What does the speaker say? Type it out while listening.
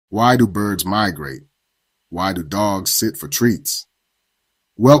Why do birds migrate? Why do dogs sit for treats?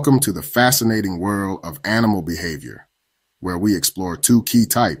 Welcome to the fascinating world of animal behavior, where we explore two key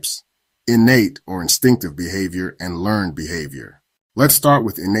types, innate or instinctive behavior and learned behavior. Let's start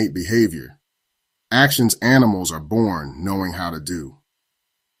with innate behavior. Actions animals are born knowing how to do.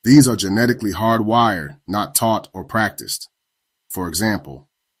 These are genetically hardwired, not taught or practiced. For example,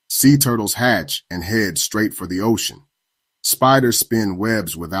 sea turtles hatch and head straight for the ocean. Spiders spin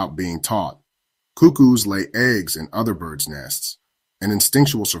webs without being taught. Cuckoos lay eggs in other birds' nests, an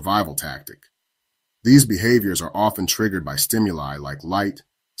instinctual survival tactic. These behaviors are often triggered by stimuli like light,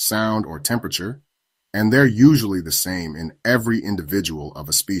 sound, or temperature, and they're usually the same in every individual of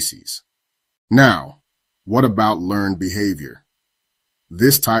a species. Now, what about learned behavior?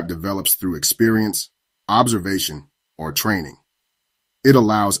 This type develops through experience, observation, or training. It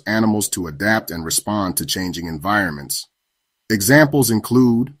allows animals to adapt and respond to changing environments. Examples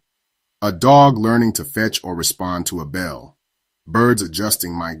include a dog learning to fetch or respond to a bell, birds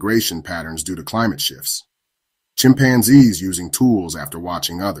adjusting migration patterns due to climate shifts, chimpanzees using tools after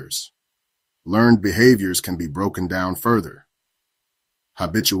watching others. Learned behaviors can be broken down further.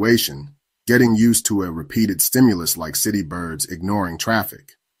 Habituation, getting used to a repeated stimulus like city birds ignoring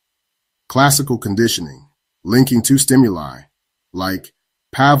traffic. Classical conditioning, linking two stimuli, like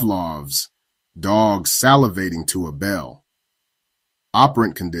Pavlov's dog salivating to a bell.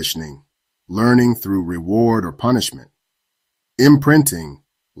 Operant conditioning, learning through reward or punishment. Imprinting,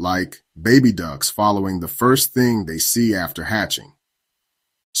 like baby ducks following the first thing they see after hatching.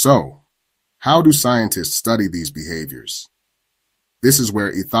 So, how do scientists study these behaviors? This is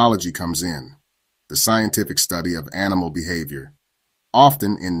where ethology comes in, the scientific study of animal behavior,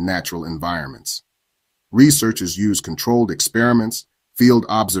 often in natural environments. Researchers use controlled experiments, field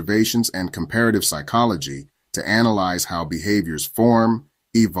observations, and comparative psychology to analyze how behaviors form,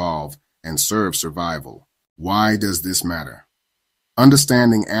 evolve, and serve survival. Why does this matter?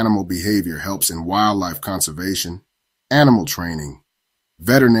 Understanding animal behavior helps in wildlife conservation, animal training,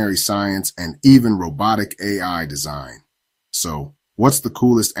 veterinary science, and even robotic AI design. So, what's the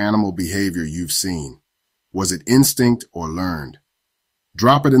coolest animal behavior you've seen? Was it instinct or learned?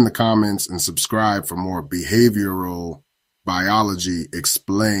 Drop it in the comments and subscribe for more behavioral biology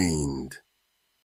explained.